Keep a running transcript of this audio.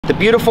The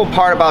beautiful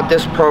part about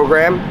this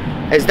program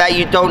is that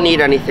you don't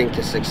need anything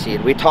to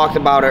succeed. We talked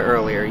about it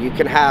earlier. You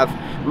can have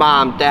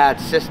mom, dad,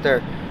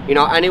 sister, you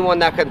know, anyone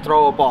that can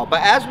throw a ball.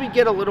 But as we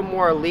get a little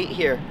more elite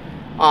here,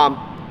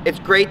 it's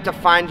great to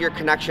find your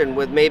connection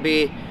with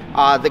maybe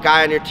the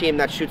guy on your team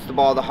that shoots the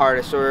ball the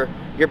hardest, or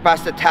your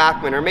best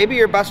attackman, or maybe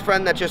your best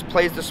friend that just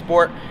plays the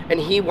sport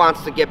and he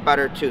wants to get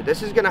better too.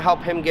 This is gonna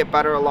help him get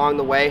better along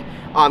the way.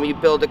 You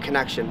build a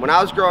connection. When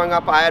I was growing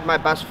up, I had my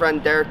best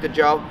friend, Derek the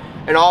Joe,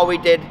 and all we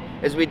did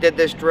is we did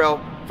this drill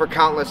for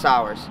countless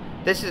hours.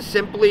 This is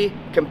simply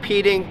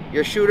competing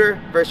your shooter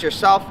versus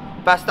yourself,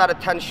 best out of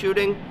 10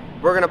 shooting.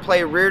 We're gonna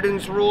play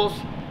Riordan's rules.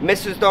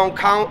 Misses don't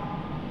count,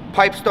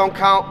 pipes don't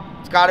count.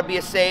 It's gotta be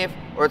a save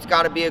or it's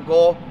gotta be a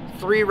goal.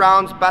 3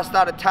 rounds, best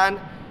out of 10.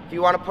 If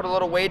you wanna put a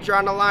little wager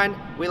on the line,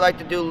 we like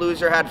to do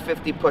loser had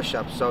 50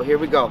 push-ups. So here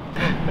we go.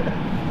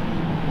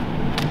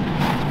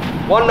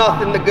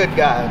 1-0 the good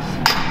guys.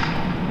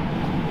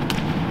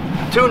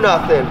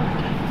 2-0.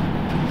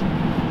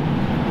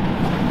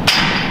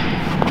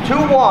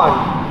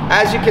 2-1.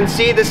 As you can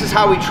see, this is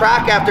how we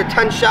track after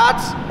 10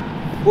 shots.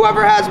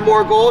 Whoever has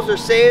more goals or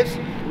saves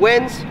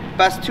wins.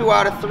 Best 2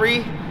 out of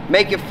 3.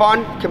 Make it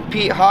fun,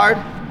 compete hard,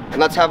 and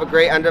let's have a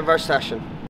great end of our session.